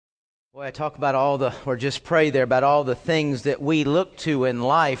Boy, I talk about or just pray there about all the things that we look to in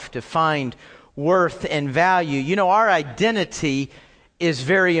life to find worth and value. You know, our identity is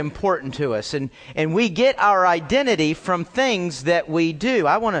very important to us, and we get our identity from things that we do.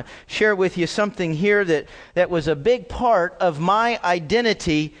 I want to share with you something here that was a big part of my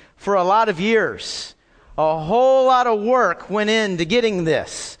identity for a lot of years. A whole lot of work went into getting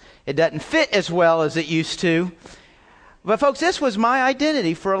this. It doesn't fit as well as it used to. But folks, this was my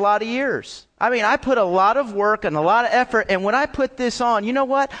identity for a lot of years. I mean, I put a lot of work and a lot of effort, and when I put this on, you know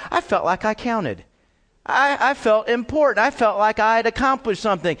what? I felt like I counted. I felt important. I felt like I had accomplished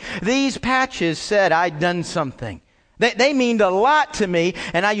something. These patches said I'd done something. They mean a lot to me,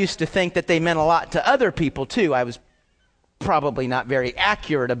 and I used to think that they meant a lot to other people too. I was probably not very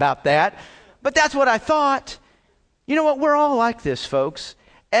accurate about that, but that's what I thought. You know what? We're all like this, folks.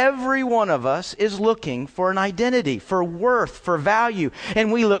 Every one of us is looking for an identity, for worth, for value.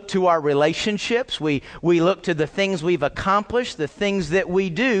 And we look to our relationships. We look to the things we've accomplished, the things that we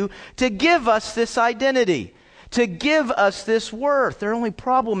do to give us this identity, to give us this worth. Their only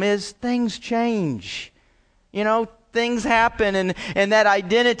problem is things change. You know, things happen and that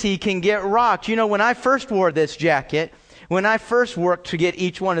identity can get rocked. You know, when I first wore this jacket, when I first worked to get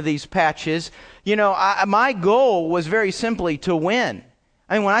each one of these patches, you know, my goal was very simply to win.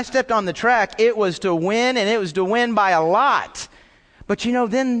 I mean, when I stepped on the track, it was to win, and it was to win by a lot. But you know,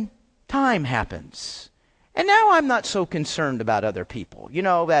 then time happens. And now I'm not so concerned about other people. You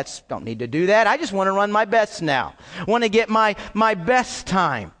know, don't need to do that. I just want to run my best now. Want to get my best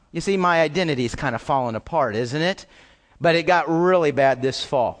time. You see, my identity is kind of falling apart, isn't it? But it got really bad this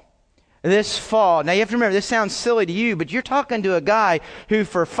fall. This fall, now you have to remember, this sounds silly to you, but you're talking to a guy who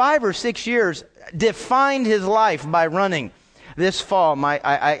for 5 or 6 years defined his life by running. This fall,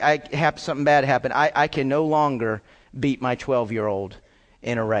 I have something bad happen. I can no longer beat my 12-year-old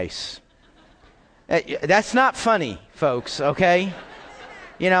in a race. That's not funny, folks, okay?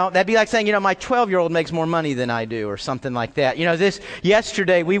 You know, that'd be like saying, you know, my 12-year-old makes more money than I do or something like that. You know,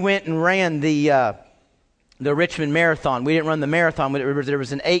 yesterday we went and ran the Richmond Marathon. We didn't run the marathon, but there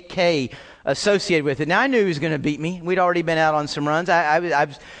was an 8K associated with it. Now, I knew he was going to beat me. We'd already been out on some runs.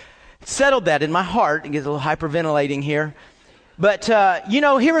 I've settled that in my heart. It gets a little hyperventilating here. But, you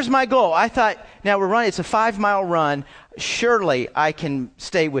know, here was my goal. I thought, now we're running, it's a 5-mile run. Surely I can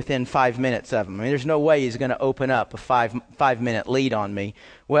stay within 5 minutes of him. I mean, there's no way he's going to open up a five-minute lead on me.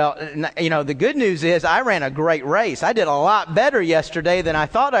 Well, you know, the good news is I ran a great race. I did a lot better yesterday than I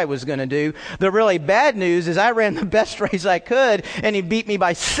thought I was going to do. The really bad news is I ran the best race I could, and he beat me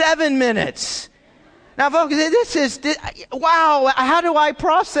by 7 minutes. Now, folks, wow, how do I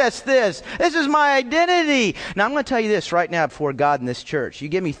process this? This is my identity. Now, I'm going to tell you this right now before God in this church. You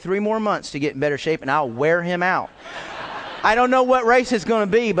give me 3 more months to get in better shape, and I'll wear him out. I don't know what race it's going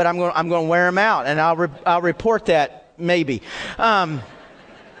to be, but I'm going to wear him out, and I'll report that maybe. You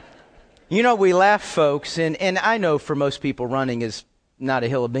know, we laugh, folks, and I know for most people running is not a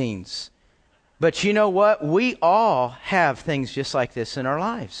hill of beans. But you know what? We all have things just like this in our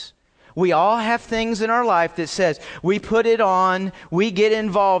lives. We all have things in our life that says we put it on, we get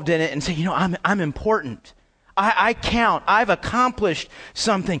involved in it and say, you know, I'm important. I count. I've accomplished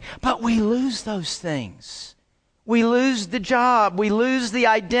something. But we lose those things. We lose the job. We lose the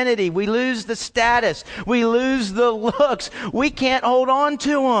identity. We lose the status. We lose the looks. We can't hold on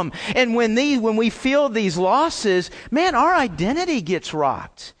to them. And when we feel these losses, man, our identity gets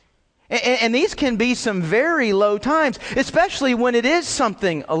rocked. And these can be some very low times, especially when it is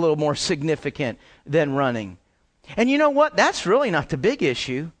something a little more significant than running. And you know what? That's really not the big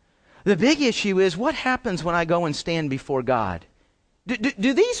issue. The big issue is what happens when I go and stand before God.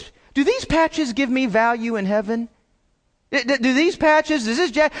 Do these patches give me value in heaven? Do these patches,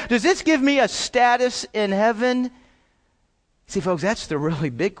 does this give me a status in heaven? See, folks, that's the really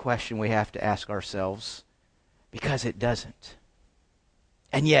big question we have to ask ourselves, because it doesn't.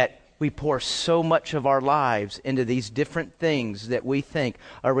 And yet, we pour so much of our lives into these different things that we think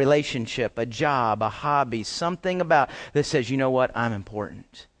a relationship, a job, a hobby, something about that says, you know what, I'm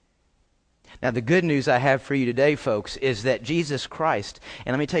important. Now, the good news I have for you today, folks, is that Jesus Christ,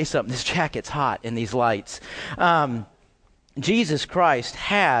 and let me tell you something, this jacket's hot in these lights. Jesus Christ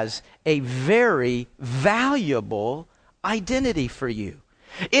has a very valuable identity for you.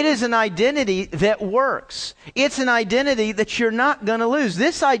 It is an identity that works. It's an identity that you're not going to lose.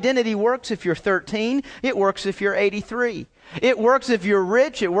 This identity works if you're 13. It works if you're 83. It works if you're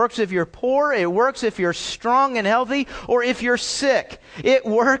rich. It works if you're poor. It works if you're strong and healthy or if you're sick. It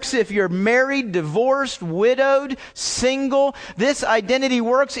works if you're married, divorced, widowed, single. This identity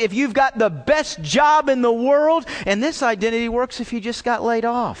works if you've got the best job in the world. And this identity works if you just got laid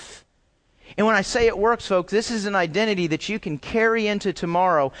off. And when I say it works, folks, this is an identity that you can carry into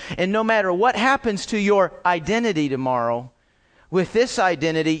tomorrow. And no matter what happens to your identity tomorrow, with this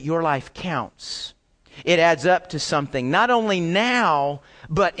identity, your life counts. It adds up to something, not only now,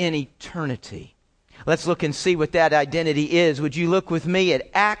 but in eternity. Let's look and see what that identity is. Would you look with me at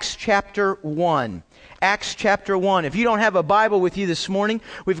Acts chapter 1? Acts chapter 1. If you don't have a Bible with you this morning,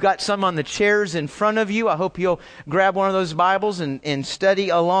 we've got some on the chairs in front of you. I hope you'll grab one of those Bibles and study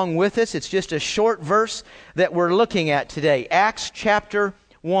along with us. It's just a short verse that we're looking at today. Acts chapter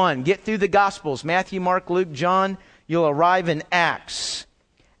 1. Get through the Gospels, Matthew, Mark, Luke, John. You'll arrive in Acts.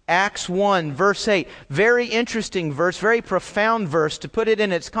 Acts 1, verse 8. Very interesting verse, very profound verse. To put it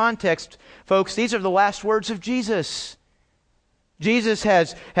in its context, folks, these are the last words of Jesus. Jesus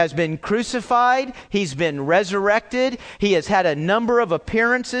has been crucified. He's been resurrected. He has had a number of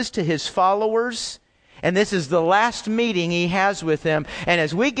appearances to His followers. And this is the last meeting He has with them. And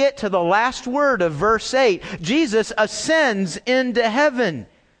as we get to the last word of verse 8, Jesus ascends into heaven.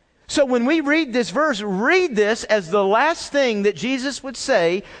 So when we read this verse, read this as the last thing that Jesus would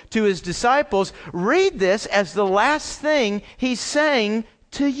say to His disciples. Read this as the last thing He's saying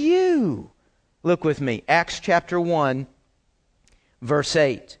to you. Look with me, Acts chapter 1, verse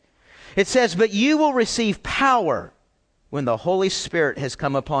 8. It says, "But you will receive power when the Holy Spirit has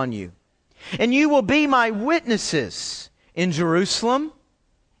come upon you. And you will be my witnesses in Jerusalem,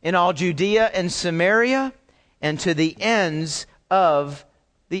 in all Judea and Samaria, and to the ends of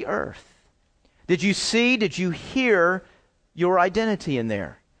the earth." Did you see, did you hear your identity in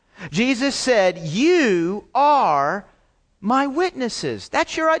there? Jesus said, you are my witnesses.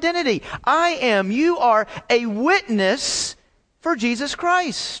 That's your identity. You are a witness for Jesus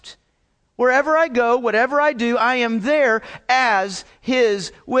Christ. Wherever I go, whatever I do, I am there as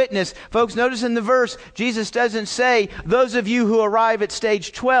His witness. Folks, notice in the verse, Jesus doesn't say, those of you who arrive at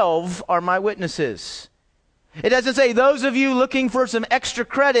stage 12 are my witnesses. It doesn't say, those of you looking for some extra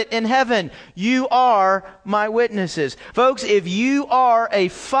credit in heaven, you are my witnesses. Folks, if you are a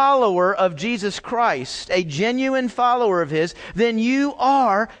follower of Jesus Christ, a genuine follower of His, then you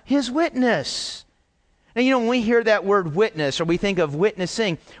are His witness. Now, when we hear that word witness, or we think of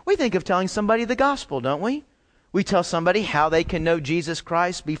witnessing, we think of telling somebody the gospel, don't we? We tell somebody how they can know Jesus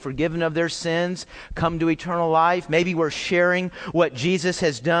Christ, be forgiven of their sins, come to eternal life. Maybe we're sharing what Jesus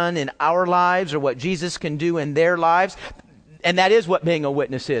has done in our lives or what Jesus can do in their lives. And that is what being a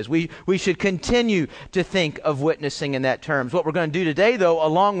witness is. We should continue to think of witnessing in that terms. What we're going to do today, though,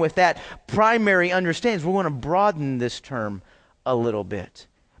 along with that primary understanding, is we're going to broaden this term a little bit.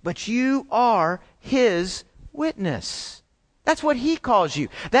 But you are His witness. That's what He calls you.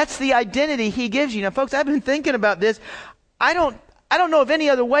 That's the identity He gives you. Now, folks, I've been thinking about this. I don't know of any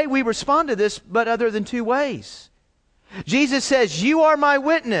other way we respond to this but other than two ways. Jesus says, you are my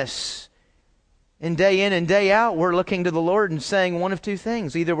witness. And day in and day out, we're looking to the Lord and saying one of two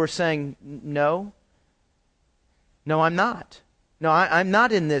things. Either we're saying, no, I'm not. No, I'm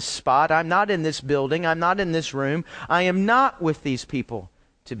not in this spot. I'm not in this building. I'm not in this room. I am not with these people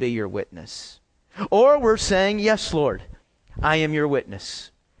to be your witness. Or we're saying, yes, Lord, I am your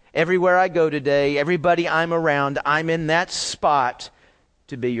witness. Everywhere I go today, everybody I'm around, I'm in that spot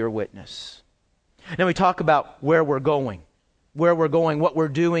to be your witness. Now we talk about where we're going, what we're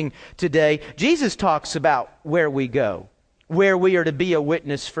doing today. Jesus talks about where we go, where we are to be a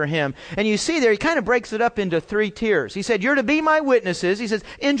witness for Him. And you see there, He kind of breaks it up into three tiers. He said, you're to be my witnesses. He says,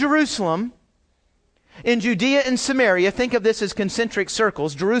 in Jerusalem, in Judea and Samaria. Think of this as concentric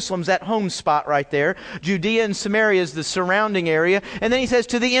circles. Jerusalem's that home spot right there. Judea and Samaria is the surrounding area. And then He says,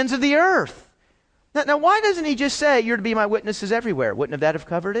 to the ends of the earth. Now why doesn't He just say, you're to be my witnesses everywhere? Wouldn't that have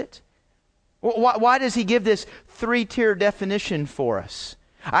covered it? Why does He give this three-tier definition for us?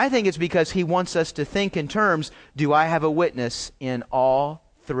 I think it's because He wants us to think in terms, do I have a witness in all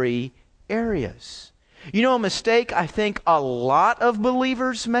three areas? You know a mistake I think a lot of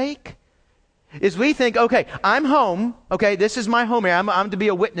believers make? Is we think, okay, I'm home. Okay, this is my home area. I'm to be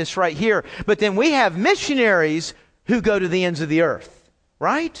a witness right here. But then we have missionaries who go to the ends of the earth.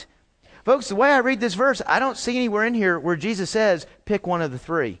 Right? Folks, the way I read this verse, I don't see anywhere in here where Jesus says, pick one of the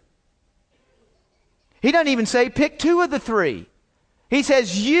three. He doesn't even say, pick two of the three. He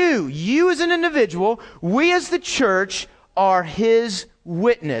says, you as an individual, we as the church are His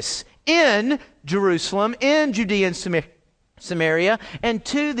witness in Jerusalem, in Judea and Samaria, and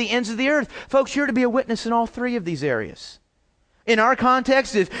to the ends of the earth. Folks, you're to be a witness in all three of these areas. In our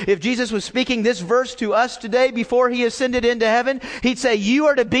context, if Jesus was speaking this verse to us today before He ascended into heaven, He'd say, you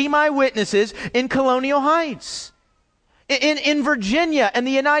are to be my witnesses in Colonial Heights, in Virginia and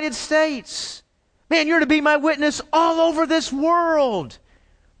the United States. Man, you're to be my witness all over this world.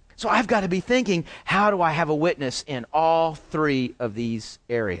 So I've got to be thinking, how do I have a witness in all three of these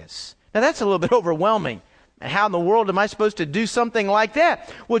areas? Now that's a little bit overwhelming. And how in the world am I supposed to do something like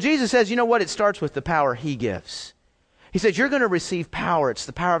that? Well, Jesus says, you know what? It starts with the power He gives. He says, you're going to receive power. It's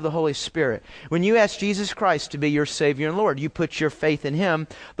the power of the Holy Spirit. When you ask Jesus Christ to be your Savior and Lord, you put your faith in Him,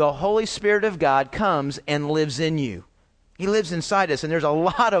 the Holy Spirit of God comes and lives in you. He lives inside us, and there's a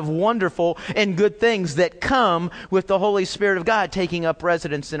lot of wonderful and good things that come with the Holy Spirit of God taking up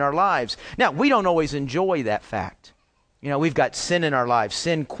residence in our lives. Now, we don't always enjoy that fact. You know, we've got sin in our lives.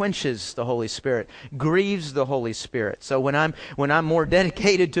 Sin quenches the Holy Spirit, grieves the Holy Spirit. So when I'm more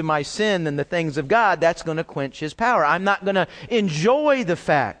dedicated to my sin than the things of God, that's going to quench His power. I'm not going to enjoy the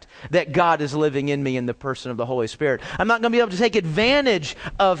fact that God is living in me in the person of the Holy Spirit. I'm not going to be able to take advantage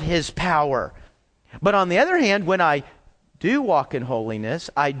of His power. But on the other hand, when I do walk in holiness,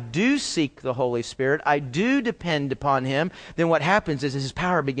 I do seek the Holy Spirit, I do depend upon Him, then what happens is His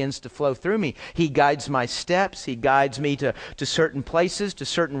power begins to flow through me. He guides my steps. He guides me to certain places, to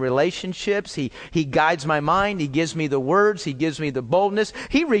certain relationships. He guides my mind. He gives me the words. He gives me the boldness.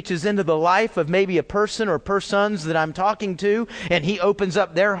 He reaches into the life of maybe a person or persons that I'm talking to, and He opens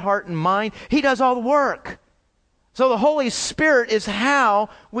up their heart and mind. He does all the work. So the Holy Spirit is how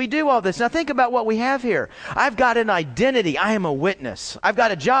we do all this. Now think about what we have here. I've got an identity. I am a witness. I've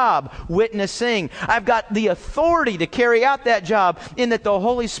got a job, witnessing. I've got the authority to carry out that job in that the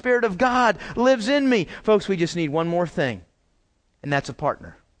Holy Spirit of God lives in me. Folks, we just need one more thing, and that's a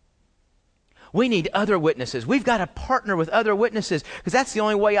partner. We need other witnesses. We've got to partner with other witnesses because that's the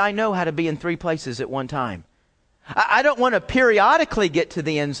only way I know how to be in three places at one time. I don't want to periodically get to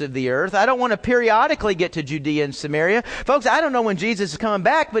the ends of the earth. I don't want to periodically get to Judea and Samaria. Folks, I don't know when Jesus is coming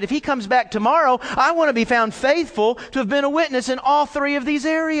back, but if He comes back tomorrow, I want to be found faithful to have been a witness in all three of these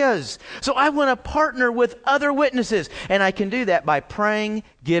areas. So I want to partner with other witnesses, and I can do that by praying,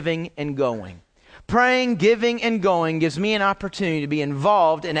 giving, and going. Praying, giving, and going gives me an opportunity to be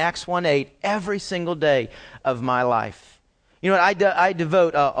involved in Acts 1:8 every single day of my life. You know what, I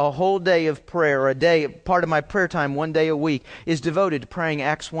devote a whole day of prayer, or a day, part of my prayer time, one day a week, is devoted to praying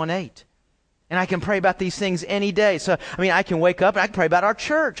Acts 1:8. And I can pray about these things any day. So, I can wake up and I can pray about our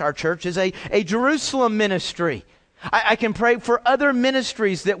church. Our church is a Jerusalem ministry. I can pray for other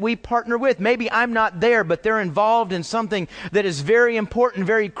ministries that we partner with. Maybe I'm not there, but they're involved in something that is very important,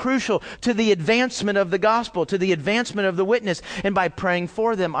 very crucial to the advancement of the gospel, to the advancement of the witness. And by praying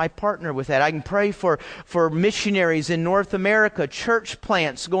for them, I partner with that. I can pray for missionaries in North America, church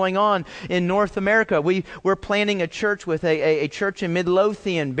plants going on in North America. We're planning a church with a church in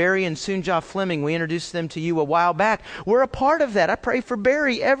Midlothian, Barry and Sunja Fleming. We introduced them to you a while back. We're a part of that. I pray for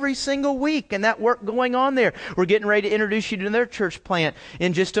Barry every single week and that work going on there. We're getting ready to introduce you to their church plant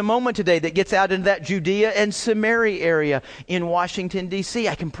in just a moment today that gets out into that Judea and Samaria area in Washington, D.C.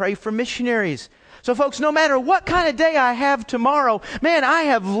 I can pray for missionaries. So folks, no matter what kind of day I have tomorrow, man, I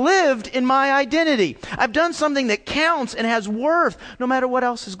have lived in my identity. I've done something that counts and has worth no matter what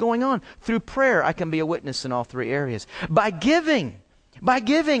else is going on. Through prayer, I can be a witness in all three areas. By giving,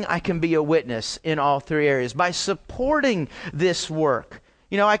 I can be a witness in all three areas. By supporting this work.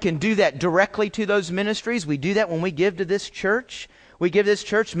 You know, I can do that directly to those ministries. We do that when we give to this church. We give this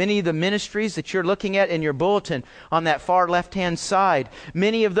church many of the ministries that you're looking at in your bulletin on that far left-hand side.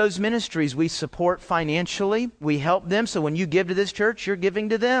 Many of those ministries we support financially. We help them. So when you give to this church, you're giving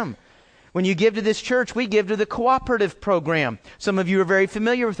to them. When you give to this church, we give to the cooperative program. Some of you are very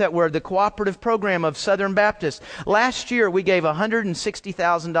familiar with that word, the cooperative program of Southern Baptist. Last year, we gave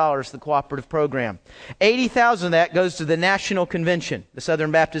 $160,000 to the cooperative program. $80,000 of that goes to the National Convention, the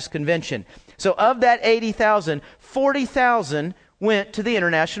Southern Baptist Convention. So of that $80,000, $40,000 went to the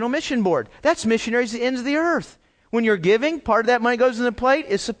International Mission Board. That's missionaries at the ends of the earth. When you're giving, part of that money goes in the plate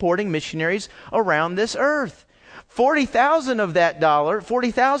is supporting missionaries around this earth. $40,000 of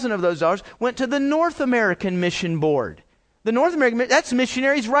those dollars went to the North American Mission Board. The North American, that's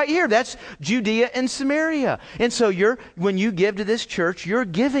missionaries right here. That's Judea and Samaria. And so when you give to this church, you're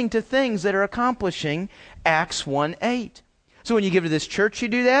giving to things that are accomplishing Acts 1:8. So when you give to this church, you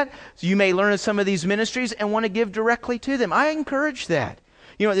do that. So you may learn of some of these ministries and want to give directly to them. I encourage that.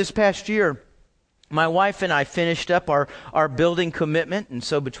 You know, this past year, my wife and I finished up our building commitment, and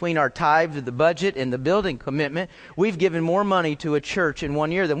so between our tithe to the budget and the building commitment, we've given more money to a church in 1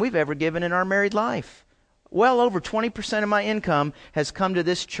 year than we've ever given in our married life. Well over 20% of my income has come to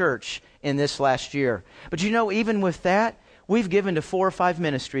this church in this last year. But you know, even with that, we've given to 4 or 5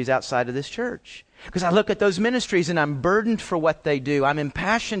 ministries outside of this church. Because I look at those ministries and I'm burdened for what they do. I'm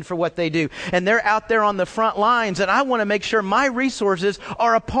impassioned for what they do. And they're out there on the front lines, and I want to make sure my resources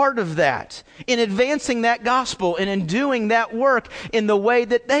are a part of that, in advancing that gospel and in doing that work in the way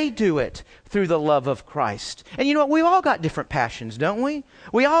that they do it, through the love of Christ. And you know what? We've all got different passions, don't we?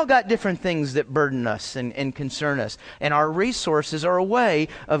 We all got different things that burden us and concern us. And our resources are a way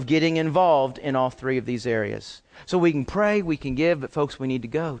of getting involved in all three of these areas. So we can pray, we can give, but folks, we need to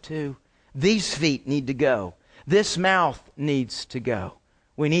go too. These feet need to go. This mouth needs to go.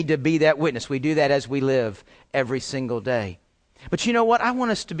 We need to be that witness. We do that as we live every single day. But you know what? I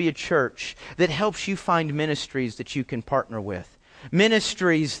want us to be a church that helps you find ministries that you can partner with.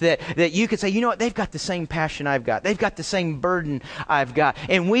 Ministries that you could say, you know what, they've got the same passion I've got. They've got the same burden I've got.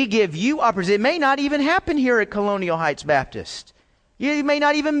 And we give you opportunity. It may not even happen here at Colonial Heights Baptist. You may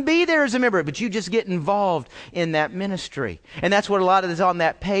not even be there as a member, but you just get involved in that ministry. And that's what a lot of is on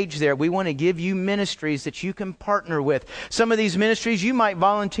that page there. We want to give you ministries that you can partner with. Some of these ministries you might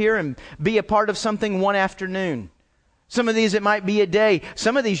volunteer and be a part of something one afternoon. Some of these it might be a day.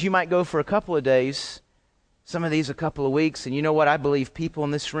 Some of these you might go for a couple of days. Some of these a couple of weeks. And you know what? I believe people in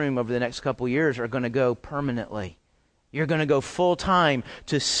this room over the next couple of years are going to go permanently. You're going to go full time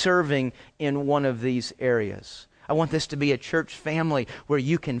to serving in one of these areas. I want this to be a church family where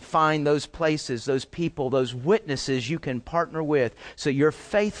you can find those places, those people, those witnesses you can partner with so you're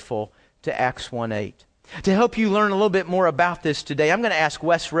faithful to Acts 1:8. To help you learn a little bit more about this today, I'm going to ask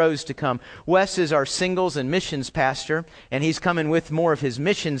Wes Rose to come. Wes is our singles and missions pastor, and he's coming with more of his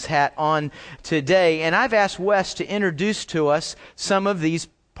missions hat on today. And I've asked Wes to introduce to us some of these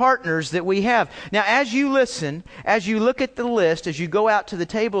partners that we have. Now, as you listen, as you look at the list, as you go out to the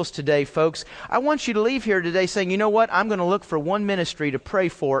tables today, folks, I want you to leave here today saying, you know what, I'm going to look for one ministry to pray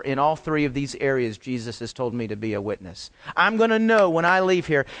for in all three of these areas Jesus has told me to be a witness. I'm going to know when I leave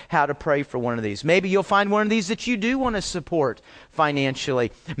here how to pray for one of these. Maybe you'll find one of these that you do want to support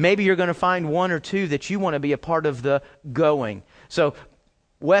financially. Maybe you're going to find one or two that you want to be a part of the going. So,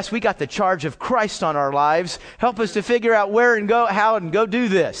 Wes, we got the charge of Christ on our lives. Help us to figure out where and go, how and go do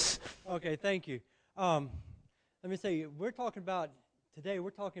this. Okay, thank you. Let me say, today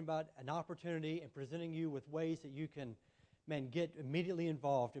we're talking about an opportunity and presenting you with ways that you can, get immediately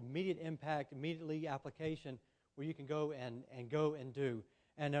involved, immediate impact, immediately application, where you can go and do.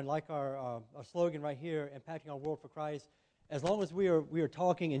 And then like our slogan right here, impacting our world for Christ, as long as we are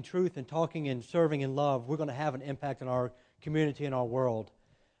talking in truth and talking and serving in love, we're going to have an impact on our community and our world.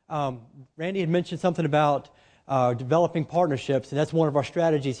 Randy had mentioned something about developing partnerships, and that's one of our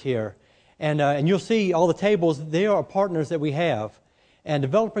strategies here. And you'll see all the tables, they are partners that we have. And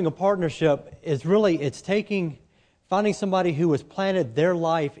developing a partnership is really, finding somebody who has planted their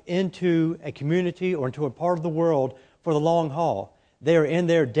life into a community or into a part of the world for the long haul. They are in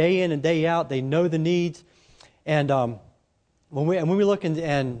there day in and day out. They know the needs. And when we look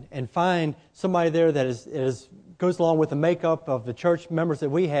and find somebody there that goes along with the makeup of the church members that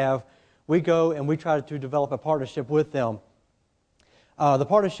we have, we go and we try to develop a partnership with them. The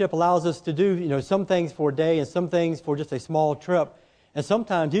partnership allows us to do, some things for a day and some things for just a small trip. And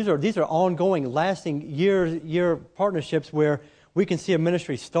sometimes these are ongoing, lasting year partnerships where we can see a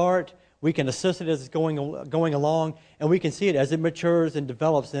ministry start, we can assist it as it's going along, and we can see it as it matures and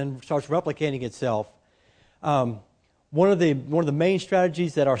develops and starts replicating itself. One of the main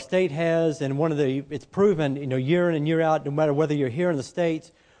strategies that our state has, and it's proven, year in and year out, no matter whether you're here in the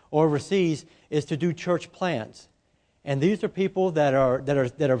States or overseas, is to do church plants. And these are people that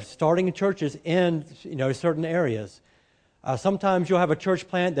are starting churches in certain areas. Sometimes you'll have a church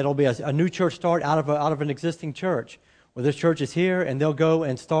plant that'll be a new church start out of an existing church, where this church is here and they'll go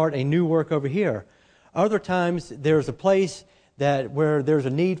and start a new work over here. Other times there's a place where there's a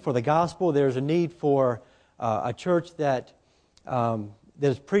need for the gospel, there's a need for a church that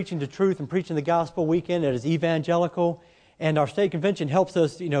is preaching the truth and preaching the gospel weekend, that is evangelical. And our state convention helps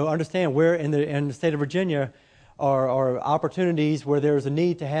us, understand where in the state of Virginia are opportunities where there's a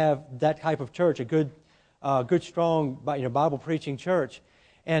need to have that type of church, a good, strong, Bible preaching church.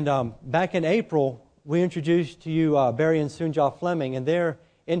 And back in April, we introduced to you Barry and Sunja Fleming, and they're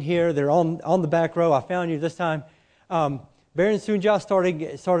in here. They're on the back row. I found you this time. Barry and Sunja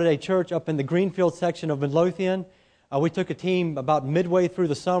started a church up in the Greenfield section of Midlothian. We took a team about midway through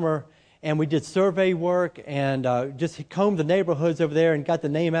the summer, and we did survey work and just combed the neighborhoods over there and got the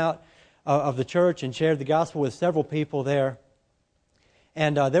name out of the church and shared the gospel with several people there.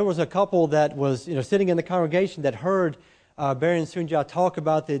 And there was a couple that was sitting in the congregation that heard Barry and Sunja talk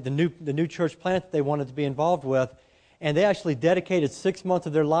about the new church plant that they wanted to be involved with. And they actually dedicated 6 months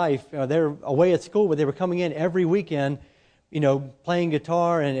of their life. They were away at school, but they were coming in every weekend, playing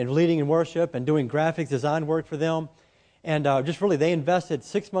guitar and leading in worship and doing graphics design work for them. And just really, they invested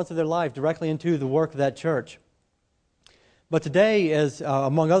 6 months of their life directly into the work of that church. But today,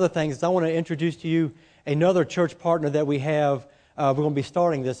 among other things, I want to introduce to you another church partner that we have. We're going to be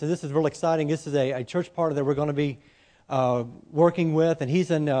starting this, and this is real exciting. This is a church partner that we're going to be working with, and he's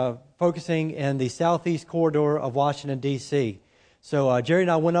focusing in the southeast corridor of Washington, D.C. So Jerry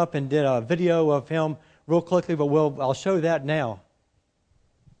and I went up and did a video of him real quickly, but I'll show that now.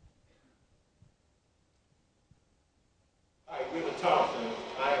 Hi, we're the Thompsons.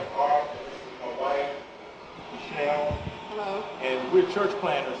 I am Art, and this is my wife, Michelle. Hello. And we're church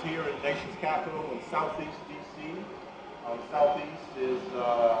planners here in the nation's capital in southeast D.C. Southeast is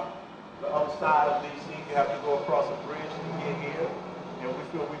the other side of D.C. You have to go across a bridge to get here. And we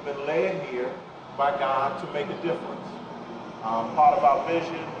feel we've been led here by God to make a difference. Part of our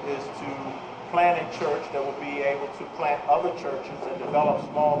vision is to plant a church that will be able to plant other churches and develop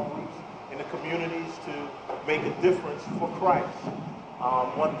small groups in the communities to make a difference for Christ.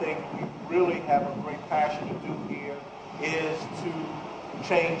 One thing we really have a great passion to do here is to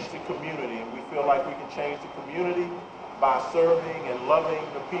change the community. And we feel like we can change the community by serving and loving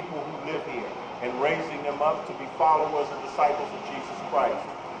the people who live here and raising them up to be followers and disciples of Jesus Christ.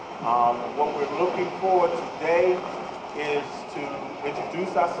 What we're looking for today is to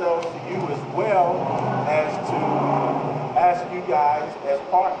introduce ourselves to you as well as to ask you guys as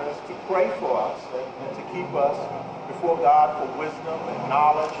partners to pray for us and to keep us before God for wisdom and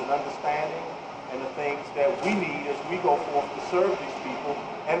knowledge and understanding and the things that we need as we go forth to serve these people,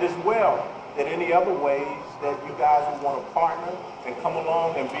 and as well that any other ways that you guys would want to partner and come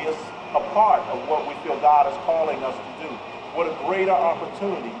along and be a part of what we feel God is calling us to do. What a greater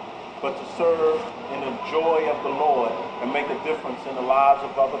opportunity but to serve in the joy of the Lord and make a difference in the lives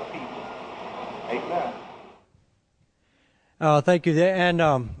of other people. Amen. Thank you. And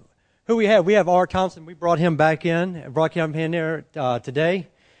who we have? We have Art Thompson. We brought him back in, brought him in there today.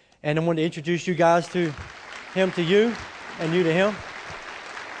 And I want to introduce you guys to him to you, and you to him.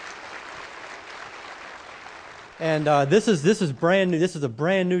 And this is brand new. This is a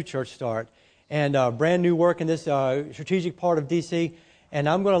brand new church start, and brand new work in this strategic part of DC. And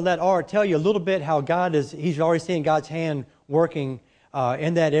I'm going to let Art tell you a little bit how he's already seeing God's hand working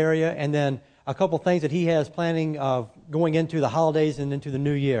in that area, and then a couple things that he has planning going into the holidays and into the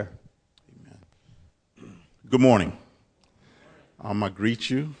new year. Amen. Good morning. I greet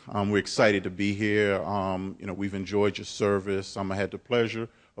you. We're excited to be here. We've enjoyed your service. I had the pleasure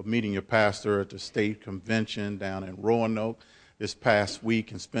of meeting your pastor at the state convention down in Roanoke this past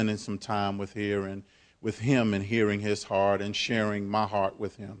week and spending some time with him and hearing his heart and sharing my heart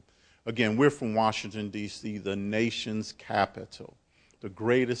with him. Again, we're from Washington, D.C., the nation's capital, the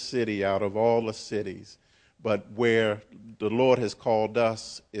greatest city out of all the cities. But where the Lord has called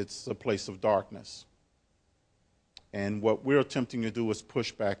us, it's a place of darkness. And what we're attempting to do is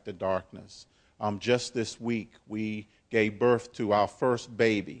push back the darkness. Just this week, we gave birth to our first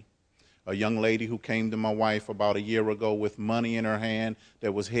baby, a young lady who came to my wife about a year ago with money in her hand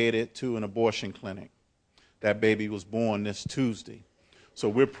that was headed to an abortion clinic. That baby was born this Tuesday. So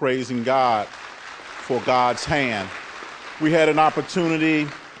we're praising God for God's hand. We had an opportunity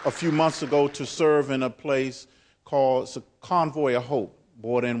a few months ago to serve in a place called Convoy of Hope.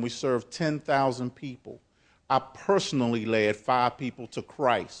 Boy, and we served 10,000 people. I personally led 5 people to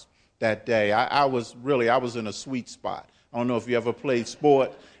Christ that day. I was in a sweet spot. I don't know if you ever played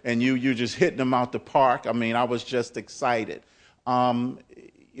sport and you just hitting them out the park. I was just excited.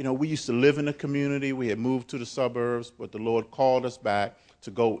 We used to live in the community. We had moved to the suburbs, but the Lord called us back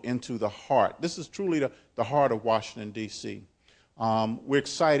to go into the heart. This is truly the heart of Washington, D.C. We're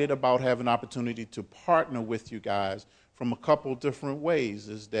excited about having an opportunity to partner with you guys from a couple different ways,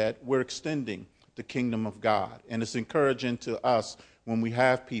 is that we're extending the kingdom of God. And it's encouraging to us when we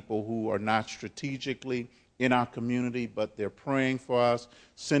have people who are not strategically in our community, but they're praying for us,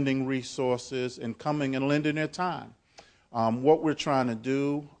 sending resources, and coming and lending their time. What we're trying to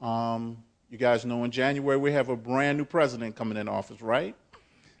do, you guys know in January we have a brand new president coming in office, right?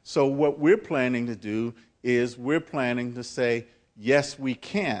 So what we're planning to do is we're planning to say, yes, we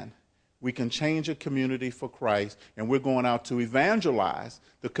can. We can change a community for Christ, and we're going out to evangelize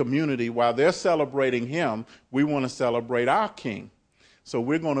the community. While they're celebrating him, we want to celebrate our King. So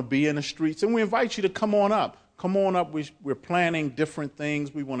we're going to be in the streets, and we invite you to come on up. Come on up. We're planning different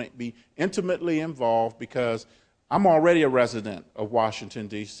things. We want to be intimately involved because I'm already a resident of Washington,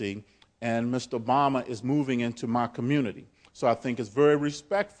 D.C., and Mr. Obama is moving into my community. So I think it's very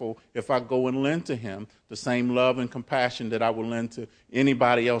respectful if I go and lend to him the same love and compassion that I would lend to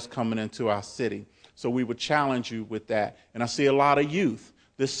anybody else coming into our city. So we would challenge you with that. And I see a lot of youth.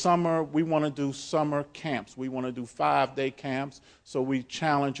 This summer, we want to do summer camps. We want to do 5-day camps. So we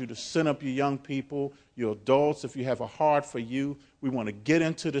challenge you to send up your young people, your adults, if you have a heart for youth. We want to get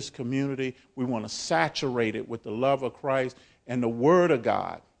into this community. We want to saturate it with the love of Christ and the Word of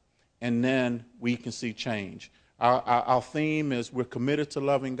God. And then we can see change. Our theme is we're committed to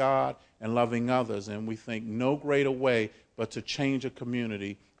loving God and loving others. And we think no greater way but to change a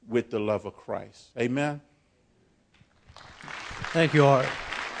community with the love of Christ. Amen? Thank you, Art.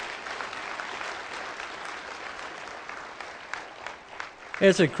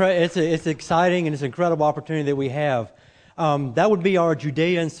 It's exciting and it's an incredible opportunity that we have. That would be our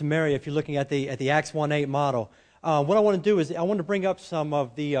Judea and Samaria if you're looking at the Acts 1:8 model. What I want to do is I want to bring up some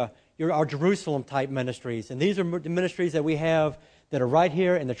of our Jerusalem type ministries, and these are the ministries that we have that are right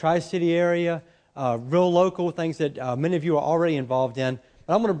here in the Tri-City area, real local things that many of you are already involved in.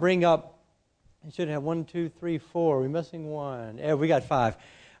 But I'm going to bring up. I should have 1, 2, 3, 4. Are we missing one? Yeah, we got 5.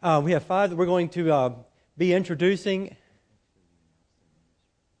 We have 5 that we're going to be introducing.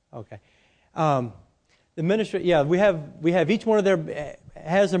 Okay. The ministry, yeah, we have each one of their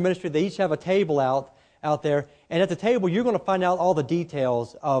has their ministry. They each have a table out there, and at the table you're going to find out all the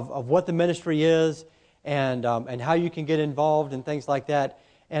details of what the ministry is and how you can get involved and things like that.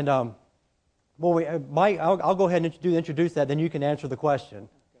 And Mike, I'll go ahead and introduce that. Then you can answer the question.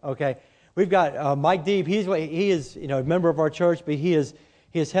 Okay. We've got Mike Deeb. He is a member of our church, but he has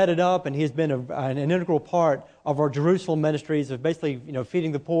headed up and he has been an integral part of our Jerusalem ministries of basically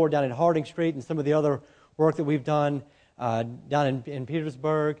feeding the poor down in Harding Street and some of the other work that we've done down in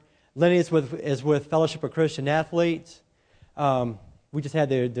Petersburg. Lenny is with Fellowship of Christian Athletes. We just had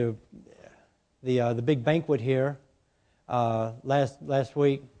the big banquet here last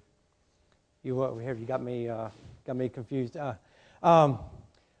week. You got me confused.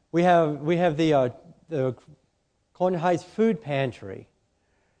 We have the Colonial Heights Food Pantry.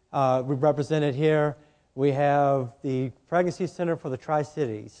 We represented here. We have the Pregnancy Center for the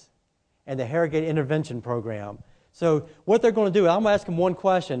Tri-Cities and the Harrogate Intervention Program. So what they're going to do, I'm going to ask them one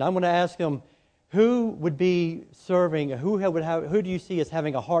question. I'm going to ask them, who would be serving, who do you see as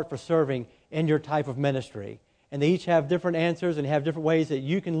having a heart for serving in your type of ministry? And they each have different answers and have different ways that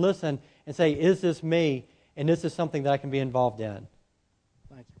you can listen and say, is this me? And is this something that I can be involved in?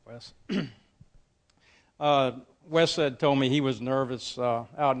 Thank you, Wes. Wes told me he was nervous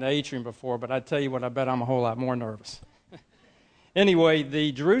out in the atrium before, but I tell you what, I bet I'm a whole lot more nervous. Anyway,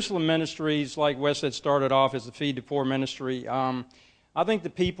 the Jerusalem ministries, like Wes said, started off as a Feed the Poor ministry. I think the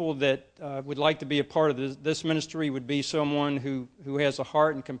people that would like to be a part of this ministry would be someone who has a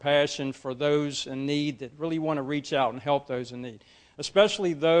heart and compassion for those in need, that really want to reach out and help those in need,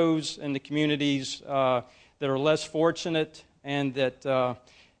 especially those in the communities that are less fortunate and that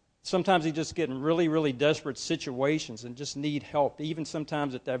sometimes they just get in really, really desperate situations and just need help, even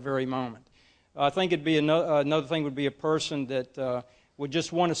sometimes at that very moment. I think it'd be another thing would be a person that would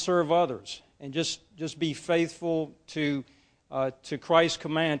just want to serve others and just be faithful to Christ's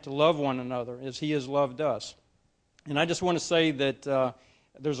command to love one another as He has loved us. And I just want to say that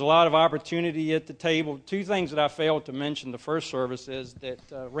there's a lot of opportunity at the table. 2 things that I failed to mention the first service is that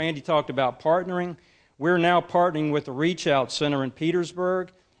Randy talked about partnering. We're now partnering with the Reach Out Center in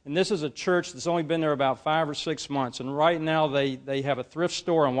Petersburg. And this is a church that's only been there about 5 or 6 months. And right now they have a thrift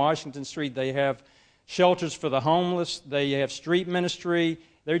store on Washington Street. They have shelters for the homeless. They have street ministry.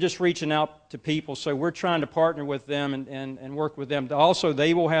 They're just reaching out to people. So we're trying to partner with them and work with them. Also,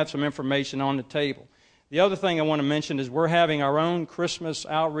 they will have some information on the table. The other thing I want to mention is we're having our own Christmas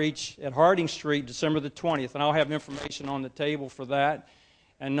outreach at Harding Street, December the 20th. And I'll have information on the table for that.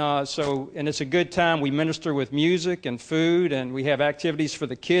 And and it's a good time. We minister with music and food, and we have activities for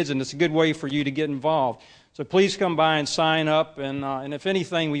the kids, and it's a good way for you to get involved. So please come by and sign up, and if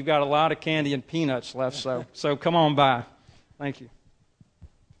anything, we've got a lot of candy and peanuts left, so come on by. Thank you.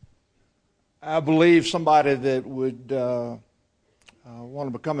 I believe somebody that would want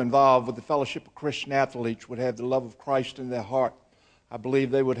to become involved with the Fellowship of Christian Athletes would have the love of Christ in their heart. I believe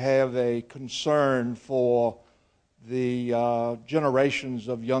they would have a concern for the generations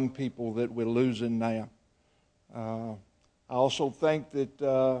of young people that we're losing now. I also think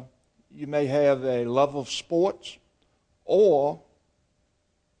that you may have a love of sports, or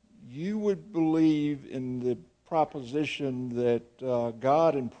you would believe in the proposition that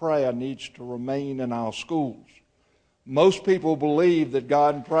God and prayer needs to remain in our schools. Most people believe that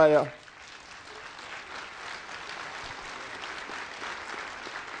God and prayer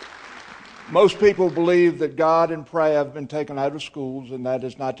Most people believe that God and prayer have been taken out of schools, and that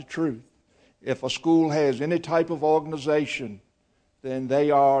is not the truth. If a school has any type of organization then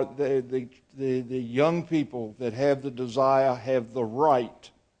they are the young people that have the desire have the right,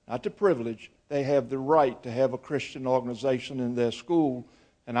 not the privilege, they have the right to have a Christian organization in their school.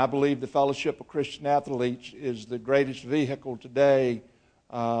 And I believe the Fellowship of Christian Athletes is the greatest vehicle today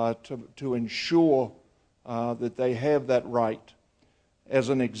to ensure that they have that right. As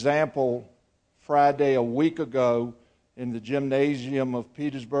an example, Friday a week ago in the gymnasium of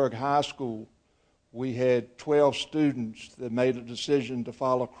Petersburg High School, we had 12 students that made a decision to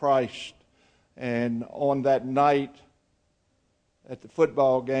follow Christ. And on that night at the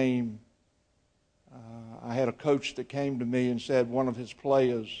football game, I had a coach that came to me and said one of his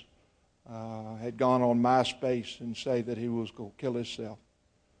players had gone on MySpace and say that he was going to kill himself.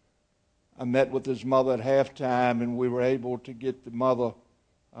 I met with his mother at halftime, and we were able to get the mother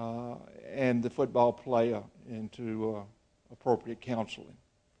and the football player into appropriate counseling.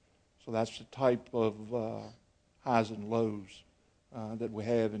 So that's the type of highs and lows that we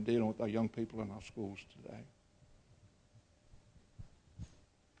have in dealing with our young people in our schools today.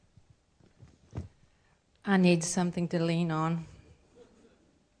 I need something to lean on.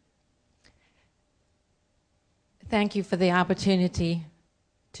 Thank you for the opportunity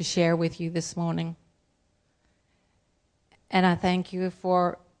to share with you this morning. And I thank you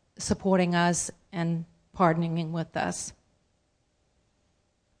for supporting us and partnering with us.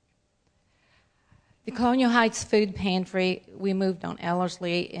 The Colonial Heights Food Pantry, we moved on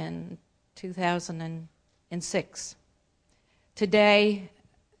Ellerslie in 2006. Today,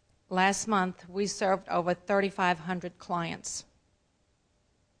 last month, we served over 3,500 clients.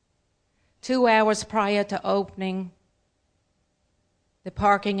 2 hours prior to opening, the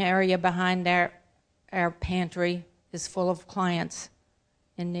parking area behind our pantry is full of clients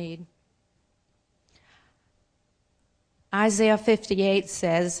in need. Isaiah 58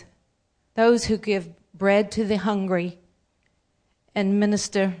 says, "Those who give bread to the hungry and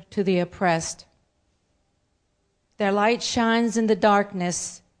minister to the oppressed. Their light shines in the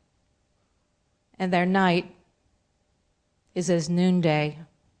darkness, and their night is as noonday."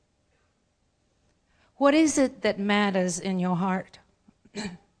 What is it that matters in your heart?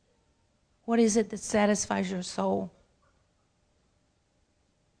 What is it that satisfies your soul?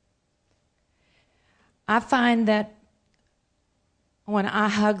 I find that when I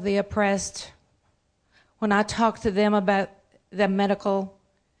hug the oppressed, when I talk to them about their medical,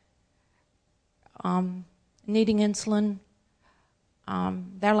 needing insulin,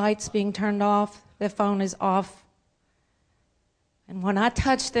 their lights being turned off, their phone is off, and when I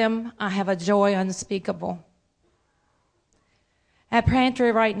touch them, I have a joy unspeakable. Our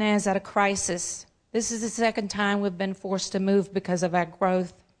pantry right now is at a crisis. This is the second time we've been forced to move because of our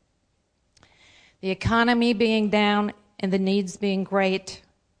growth. The economy being down and the needs being great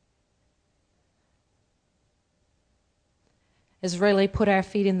has really put our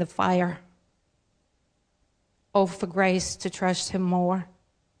feet in the fire. Oh, for grace to trust Him more.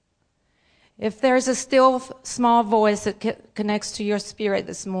 If there's a still small voice that connects to your spirit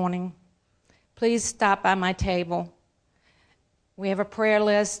this morning, please stop by my table. We have a prayer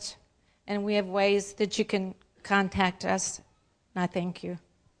list, and we have ways that you can contact us. And I thank you.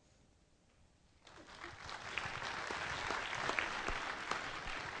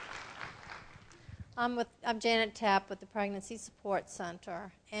 I'm Janet Tapp with the Pregnancy Support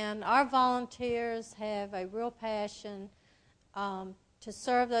Center, and our volunteers have a real passion to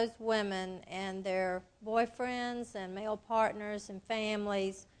serve those women and their boyfriends and male partners and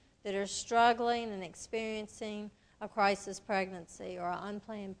families that are struggling and experiencing a crisis pregnancy or an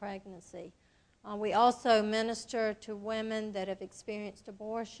unplanned pregnancy. We also minister to women that have experienced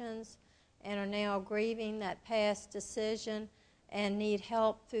abortions and are now grieving that past decision and need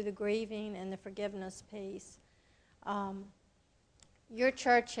help through the grieving and the forgiveness piece. Your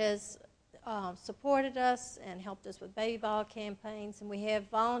church has supported us and helped us with baby bottle campaigns, and we have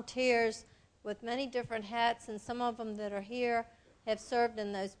volunteers with many different hats, and some of them that are here have served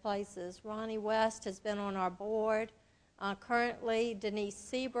in those places. Ronnie West has been on our board. Currently, Denise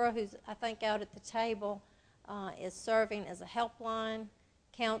Siebra, who's I think out at the table, is serving as a helpline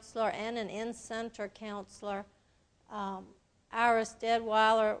counselor and an in-center counselor. Iris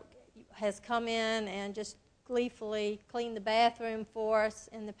Deadweiler has come in and just gleefully cleaned the bathroom for us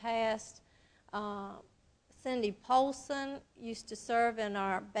in the past. Cindy Polson used to serve in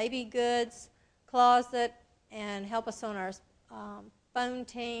our baby goods closet and help us on our phone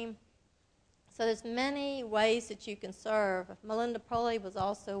team. So there's many ways that you can serve. Melinda Pulley was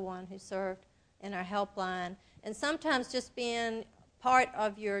also one who served in our helpline. And sometimes just being part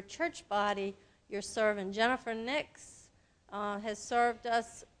of your church body, you're serving. Jennifer Nix has served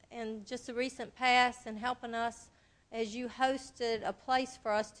us in just the recent past and helping us as you hosted a place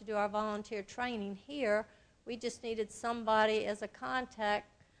for us to do our volunteer training here, we just needed somebody as a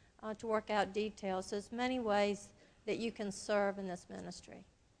contact to work out details. So there's many ways that you can serve in this ministry.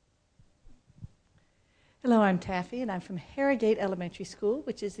 Hello, I'm Taffy, and I'm from Harrogate Elementary School,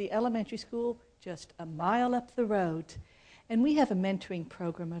 which is the elementary school just a mile up the road. And we have a mentoring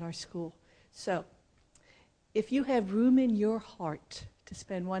program at our school. So if you have room in your heart to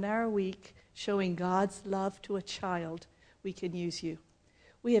spend 1 hour a week showing God's love to a child, we can use you.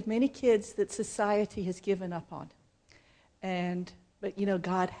 We have many kids that society has given up on. But you know,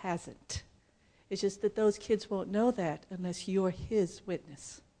 God hasn't. It's just that those kids won't know that unless you're His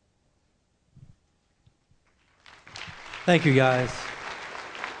witness. Thank you, guys.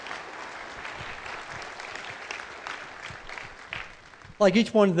 Like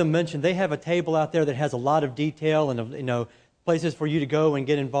each one of them mentioned, they have a table out there that has a lot of detail and places for you to go and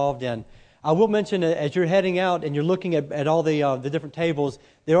get involved in. I will mention as you're heading out and you're looking at all the different tables,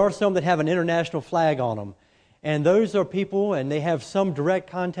 there are some that have an international flag on them, and those are people, and they have some direct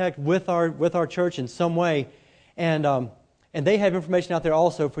contact with our church in some way, and they have information out there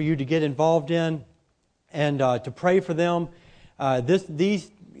also for you to get involved in. And to pray for them.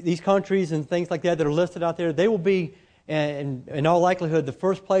 These countries and things like that are listed out there, they will be, in all likelihood, the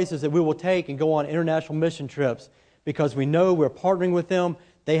first places that we will take and go on international mission trips, because we know we're partnering with them.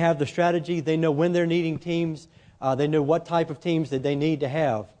 They have the strategy. They know when they're needing teams. They know what type of teams that they need to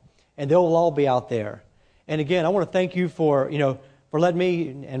have. And they'll all be out there. And again, I want to thank you for letting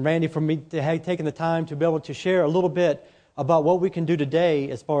me and Randy to have taken the time to be able to share a little bit about what we can do today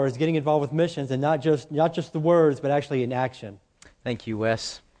as far as getting involved with missions, and not just the words, but actually in action. Thank you,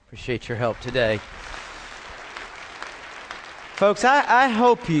 Wes. Appreciate your help today. Folks, I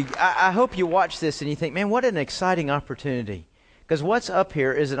hope you watch this and you think, man, what an exciting opportunity. Because what's up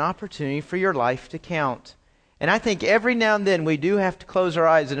here is an opportunity for your life to count. And I think every now and then we do have to close our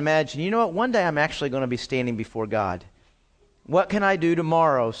eyes and imagine, you know what, one day I'm actually going to be standing before God. What can I do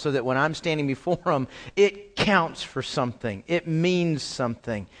tomorrow so that when I'm standing before Him, it counts for something? It means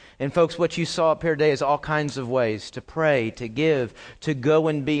something. And folks, what you saw up here today is all kinds of ways to pray, to give, to go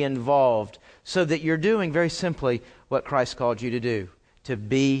and be involved, so that you're doing very simply what Christ called you to do, to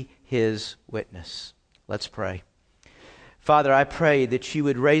be His witness. Let's pray. Father, I pray that you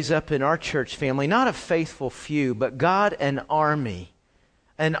would raise up in our church family, not a faithful few, but God, an army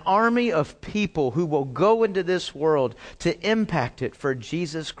of people who will go into this world to impact it for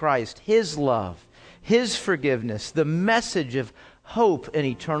Jesus Christ, His love, His forgiveness, the message of hope and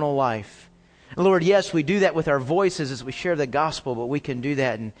eternal life. And Lord, yes, we do that with our voices as we share the gospel, but we can do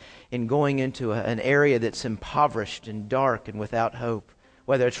that in going into an area that's impoverished and dark and without hope,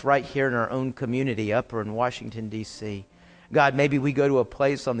 whether it's right here in our own community up or in Washington, D.C. God, maybe we go to a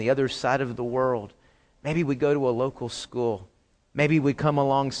place on the other side of the world. Maybe we go to a local school. Maybe we come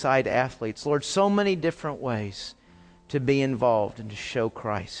alongside athletes. Lord, so many different ways to be involved and to show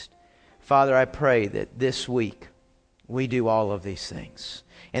Christ. Father, I pray that this week we do all of these things,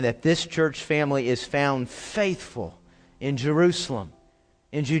 and that this church family is found faithful in Jerusalem,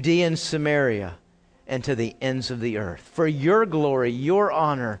 in Judea and Samaria, and to the ends of the earth, for your glory, your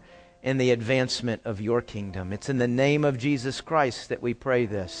honor, and the advancement of your kingdom. It's in the name of Jesus Christ that we pray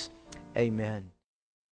this. Amen.